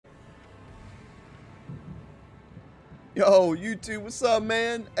Yo, YouTube, what's up,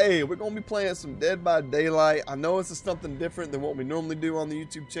 man? Hey, we're gonna be playing some Dead by Daylight. I know this is something different than what we normally do on the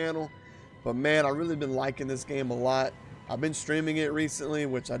YouTube channel, but man, I've really been liking this game a lot. I've been streaming it recently,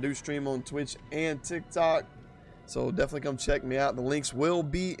 which I do stream on Twitch and TikTok, so definitely come check me out. The links will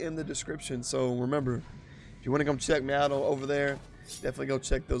be in the description, so remember, if you want to come check me out over there, definitely go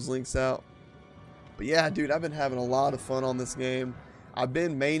check those links out. But yeah, dude, I've been having a lot of fun on this game. I've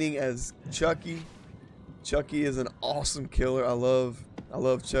been maining as Chucky. Chucky is an awesome killer. I love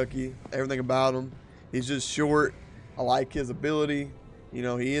Chucky. Everything about him. He's just short. I like his ability. You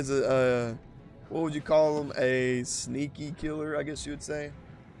know, he is a what would you call him? A sneaky killer, I guess you would say.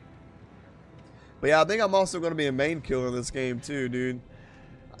 But yeah, I think I'm also going to be a main killer in this game too, dude.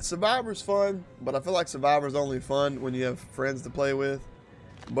 Survivor's fun, but I feel like Survivor's only fun when you have friends to play with.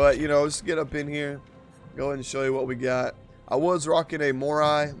 But, you know, just get up in here. Go ahead and show you what we got. I was rocking a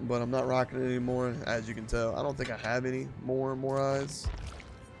Morai, but I'm not rocking it anymore, as you can tell. I don't think I have any more Morais.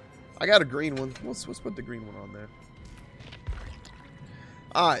 I got a green one. Let's put the green one on there.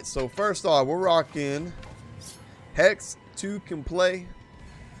 Alright, so first off, we're rocking Hex 2 can play.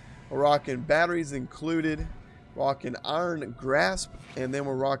 We're rocking batteries included. Rocking Iron Grasp. And then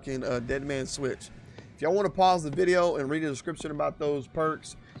we're rocking a Dead Man Switch. If y'all want to pause the video and read the description about those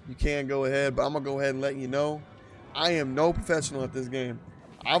perks, you can go ahead. But I'm going to go ahead and let you know. I am no professional at this game.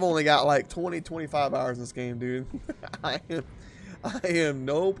 I've only got like 20-25 hours in this game, dude. I am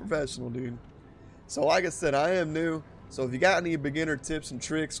no professional, dude. So like I said, I am new. So if you got any beginner tips and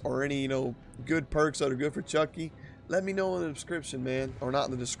tricks or any, you know, good perks that are good for Chucky, let me know in the description, man. Or not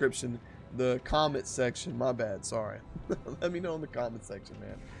in the description, the comment section. My bad, sorry. Let me know in the comment section,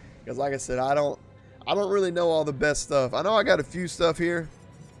 man. Because like I said, I don't really know all the best stuff. I know I got a few stuff here.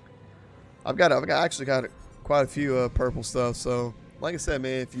 I've actually got quite a few purple stuff. So like I said,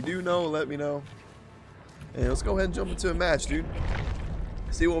 man, if you do know, let me know. And let's go ahead and jump into a match, dude.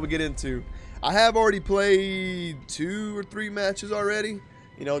 See what we get into. I have already played 2 or 3 matches already.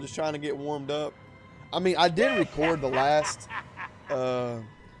 You know, just trying to get warmed up. I mean, I did record the last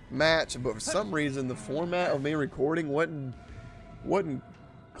match, but for some reason the format of me recording wasn't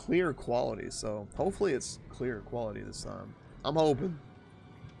clear quality. So hopefully it's clear quality this time. I'm hoping.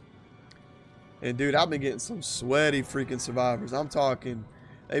 And dude, I've been getting some sweaty freaking survivors. I'm talking,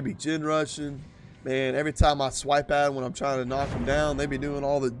 they be gin rushing. Man, every time I swipe at them when I'm trying to knock them down, they be doing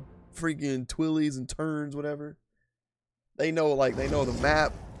all the freaking twillies and turns, whatever. They know the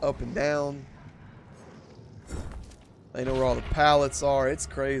map up and down. They know where all the pallets are. It's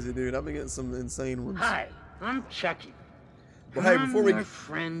crazy, dude. I've been getting some insane ones. Hi, I'm Chucky. Well, hey, before we I'm your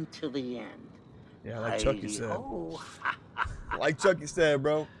friend till the end. Yeah, like Chucky said. Oh. Like Chucky said,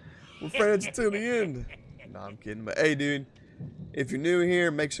 bro. We're friends till the end. Nah, I'm kidding. But hey, dude, if you're new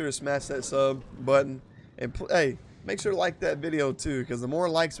here, make sure to smash that sub button. And hey, make sure to like that video too, because the more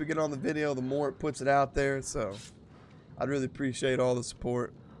likes we get on the video, the more it puts it out there. So I'd really appreciate all the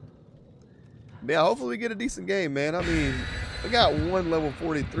support. But yeah, hopefully we get a decent game, man. I mean, we got one level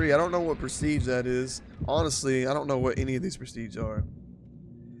 43. I don't know what prestige that is. Honestly, I don't know what any of these prestige are.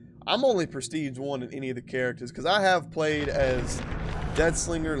 I'm only prestige 1 in any of the characters, because I have played as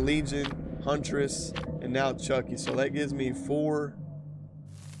Deadslinger, Legion, Huntress, and now Chucky. So that gives me 4.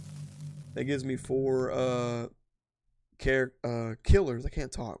 That gives me 4 killers. I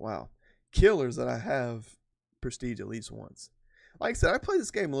can't talk. Wow, killers that I have prestige at least once. Like I said, I play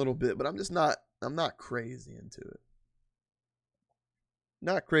this game a little bit, but I'm just not. I'm not crazy into it.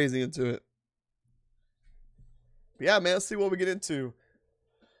 Not crazy into it. But yeah, man. Let's see what we get into.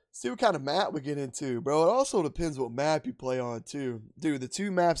 See what kind of map we get into, bro. It also depends what map you play on, too. Dude, the 2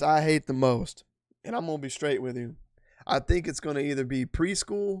 maps I hate the most, and I'm going to be straight with you. I think it's going to either be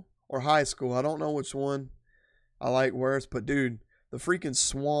preschool or high school. I don't know which one I like worse, but dude, the freaking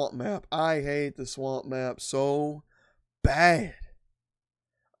swamp map. I hate the swamp map so bad.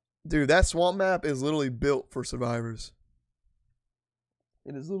 Dude, that swamp map is literally built for survivors.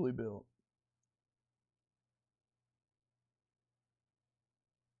 It is literally built.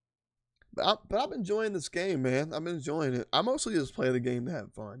 But I'm enjoying this game, man. I'm enjoying it. I mostly just play the game to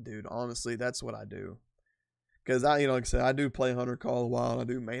have fun, dude. Honestly, that's what I do. Because like I said, I do play Hunter Call of the Wild. I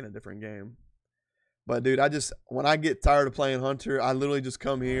do main a different game. But dude, when I get tired of playing Hunter, I literally just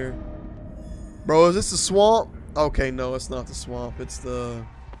come here. Bro, is this the swamp? Okay, no, it's not the swamp. It's the...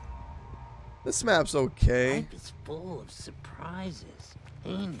 This map's okay. Life is full of surprises,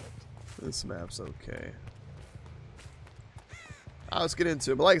 ain't it? This map's okay. Let's get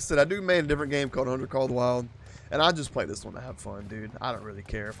into it. But like I said, I do main a different game called Hunter Call of the Wild. And I just play this one to have fun, dude. I don't really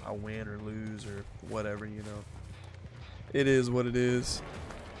care if I win or lose or whatever, you know. It is what it is.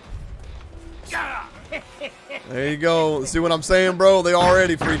 There you go. See what I'm saying, bro? They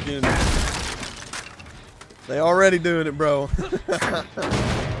already freaking. They already doing it, bro.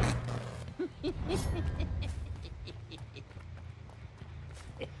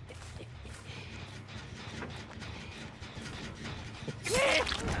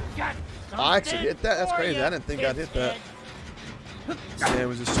 I actually hit that? That's crazy. I didn't think I'd hit that. Yeah, it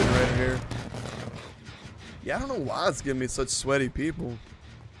was just sitting right here. Yeah, I don't know why it's giving me such sweaty people.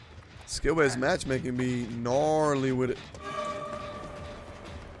 Skill-based matchmaking be gnarly with it.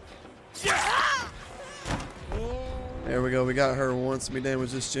 There we go. We got her once. Me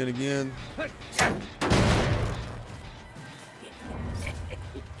damage this chin again.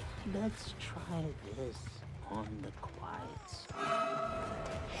 Let's try this on the quiet side.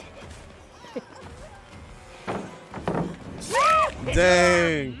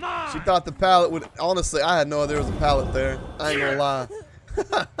 Dang. She thought the pallet would. Honestly, I had no idea there was a pallet there. I ain't gonna lie.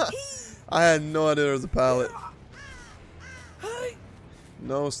 I had no idea there was a pallet.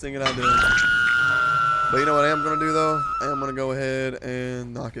 No stinging idea. But you know what I am gonna do though? I am gonna go ahead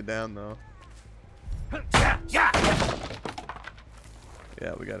and knock it down though.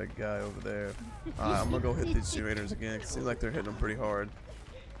 Yeah, we got a guy over there. Alright, I'm gonna go hit these generators again. It seems like they're hitting them pretty hard.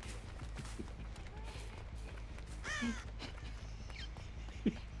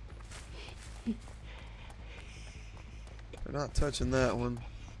 They're not touching that one.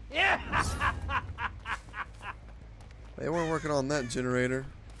 They weren't working on that generator.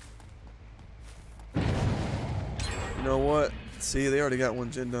 You know what? See, they already got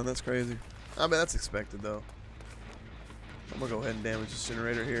one gen done. That's crazy. I mean, that's expected though. I'm gonna go ahead and damage this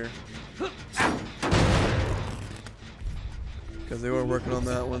generator here. Because they were working on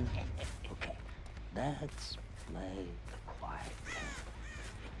that one. Okay, let's play the quiet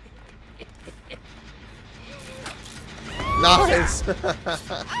game. Nice!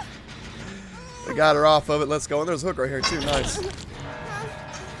 They got her off of it. Let's go. And there's a hook right here too. Nice.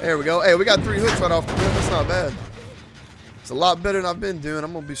 There we go. Hey, we got 3 hooks right off the rip. That's not bad. It's a lot better than I've been doing.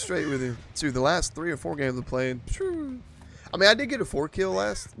 I'm gonna be straight with you. Dude, the last 3 or 4 games I played. I mean, I did get a 4 kill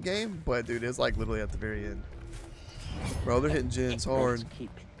last game, but dude, it's like literally at the very end. Bro, they're hitting gens hard. Let's keep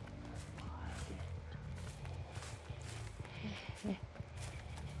it quiet.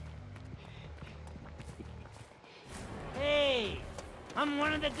 Hey, I'm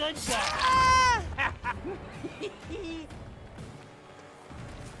one of the good guys.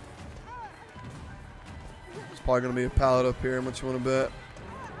 There's probably gonna be a pallet up here. How much you wanna bet?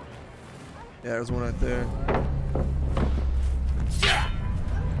 Yeah, there's one right there.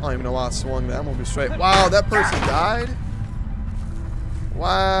 I don't even know why I swung that. I'm gonna be straight. Wow, that person died?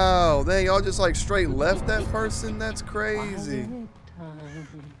 Wow, dang, y'all just like straight left that person? That's crazy.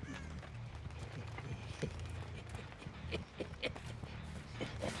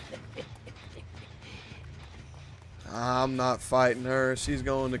 I'm not fighting her. She's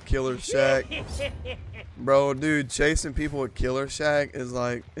going to Killer Shack. Bro, dude, chasing people at Killer Shack is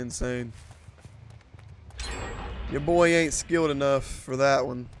like insane. Your boy ain't skilled enough for that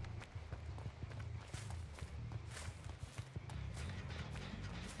one.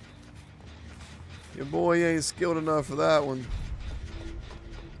 Your boy ain't skilled enough for that one.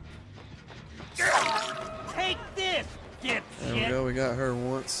 Take this, dipshit. There we go. We got her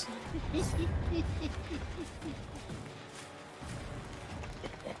once.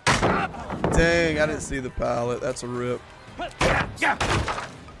 Dang, I didn't see the pallet. That's a rip.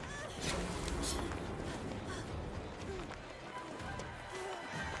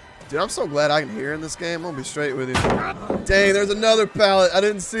 Dude, I'm so glad I can hear in this game. I'm gonna be straight with you. Dang, there's another pallet. I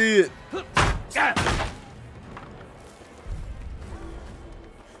didn't see it.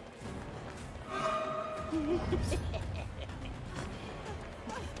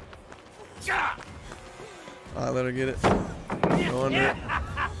 Alright, let her get it. Go under it.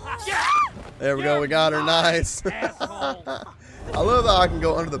 There we go. We got her. Nice. I love how I can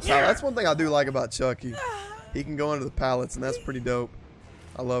go under the pallet. That's one thing I do like about Chucky. He can go under the pallets, and that's pretty dope.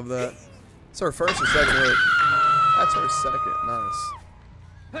 I love that. It's her first or second hit. That's her second. Nice.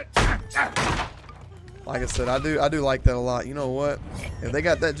 Like I said, I do like that a lot. You know what? If they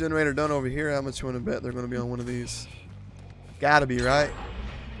got that generator done over here, how much you want to bet they're going to be on one of these? Gotta be, right?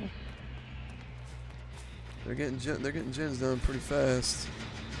 They're getting gens done pretty fast.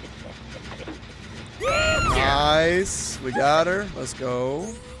 Nice. We got her. Let's go.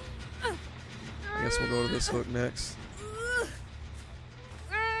 I guess we'll go to this hook next.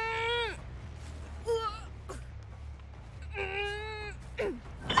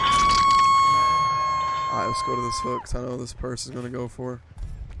 Alright, let's go to this hook because I know this person's going to go for.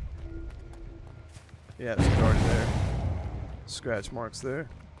 Yeah, she's already there. Scratch marks there.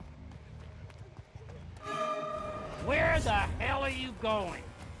 Where the hell are you going?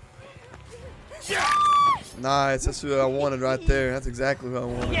 Nice. That's who I wanted right there. That's exactly who I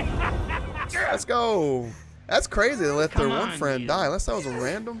wanted. Let's go. That's crazy. They let their one friend die. Unless that was a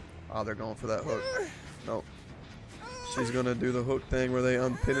random. Oh, they're going for that hook. Nope. She's going to do the hook thing where they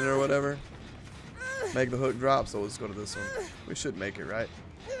unpin it or whatever. Make the hook drop. So let's go to this one. We should make it, right?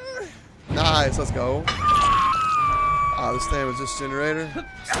 Nice. Let's go. Ah, this thing was just generator.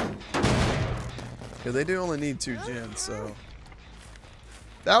 Because they do only need 2 gens, so.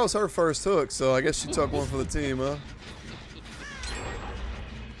 That was her first hook, so I guess she took one for the team, huh?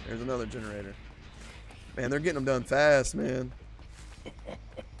 There's another generator. Man, they're getting them done fast, man.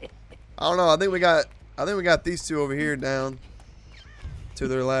 I don't know. I think we got these 2 over here down to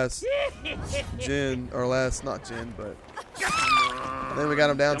their last gen, or last, not gen, but I think we got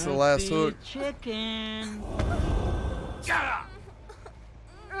them down to the last hook. Chicken.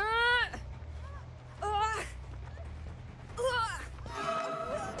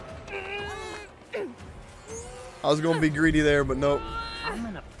 I was gonna be greedy there, but nope. I'm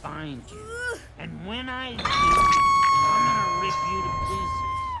gonna find you, and when I do, I'm gonna rip you to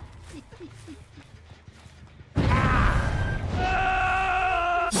pieces.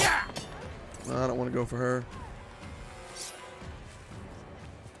 I don't want to go for her.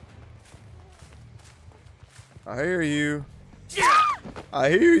 I hear you. I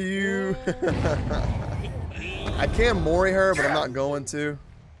hear you. I can Mori her, but I'm not going to.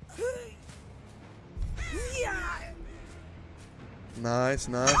 Nice,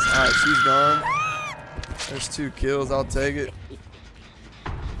 nice. Alright, she's gone. There's 2 kills. I'll take it.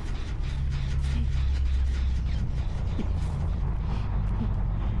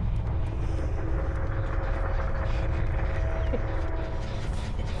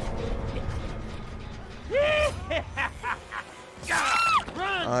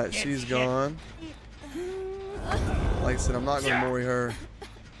 Alright, she's gone. Like I said, I'm not going to Mori her.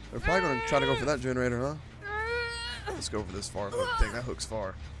 They're probably going to try to go for that generator, huh? Let's go for this far hook thing. That hook's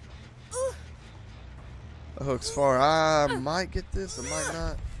far. That hook's far. I might get this. I might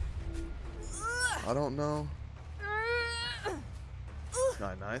not. I don't know.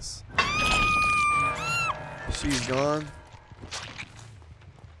 Not nice. She's gone.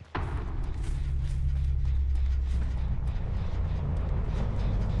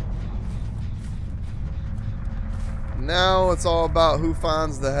 Now it's all about who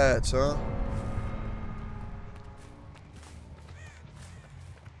finds the hatch, huh?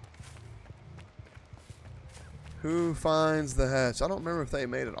 Who finds the hatch? I don't remember if they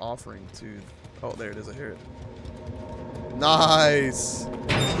made an offering to... Oh, there it is. I hear it. Nice.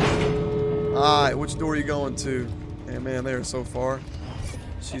 Alright, which door are you going to? Hey, man, they are so far.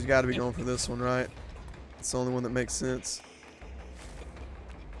 She's got to be going for this one, right? It's the only one that makes sense.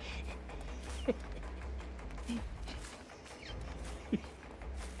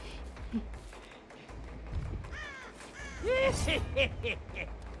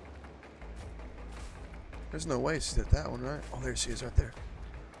 There's no way she's at that one, right? Oh, there she is right there.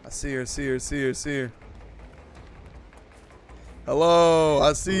 I see her, see her, see her, see her. Hello,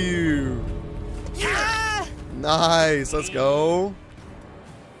 I see you. Nice, let's go.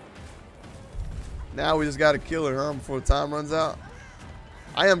 Now we just got to kill her, huh, before the time runs out.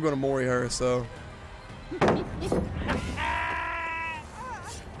 I am going to Mori her, so.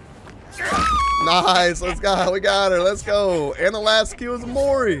 Nice, let's go. We got her, let's go. And the last kill is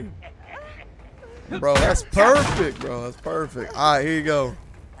Mori. Bro, that's perfect, bro. That's perfect. All right, here you go.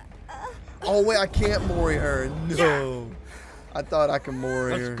 Oh, wait, I can't Mori her. No. I thought I could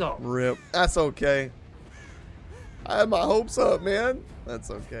Mori her. Let's go. Rip. That's okay. I had my hopes up, man.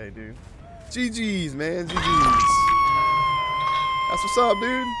 That's okay, dude. GG's, man. GG's. That's what's up,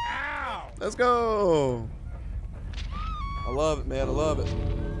 dude. Let's go. I love it, man. I love it.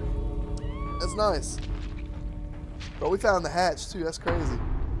 That's nice. Bro, we found the hatch, too. That's crazy.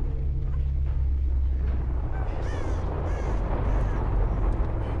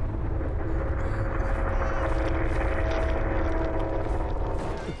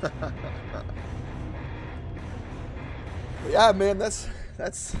 Yeah, man, that's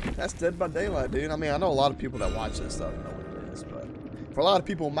Dead by Daylight, dude. I mean, I know a lot of people that watch this stuff know what it is, but for a lot of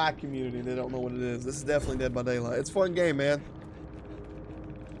people in my community, they don't know what it is. This is definitely Dead by Daylight. It's a fun game, man.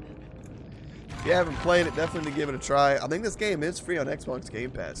 If you haven't played it, definitely give it a try. I think this game is free on Xbox Game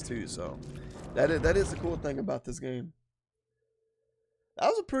Pass too, so that is the cool thing about this game. That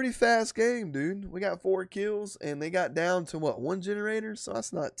was a pretty fast game, dude. We got 4 kills, and they got down to, what, 1 generator? So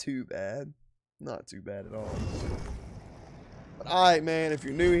that's not too bad. Not too bad at all. But alright, man, if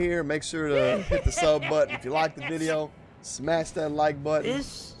you're new here, make sure to hit the sub button. If you like the video, smash that like button.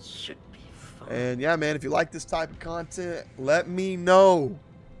 This should be fun. And yeah, man, if you like this type of content, let me know.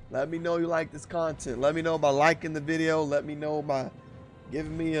 Let me know you like this content. Let me know by liking the video. Let me know by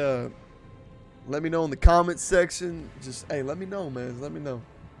giving me a... Let me know in the comments section. Just, hey, let me know, man. Let me know.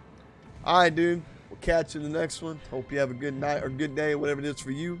 Alright, dude. We'll catch you in the next one. Hope you have a good night or good day, whatever it is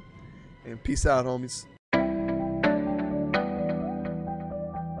for you. And peace out, homies.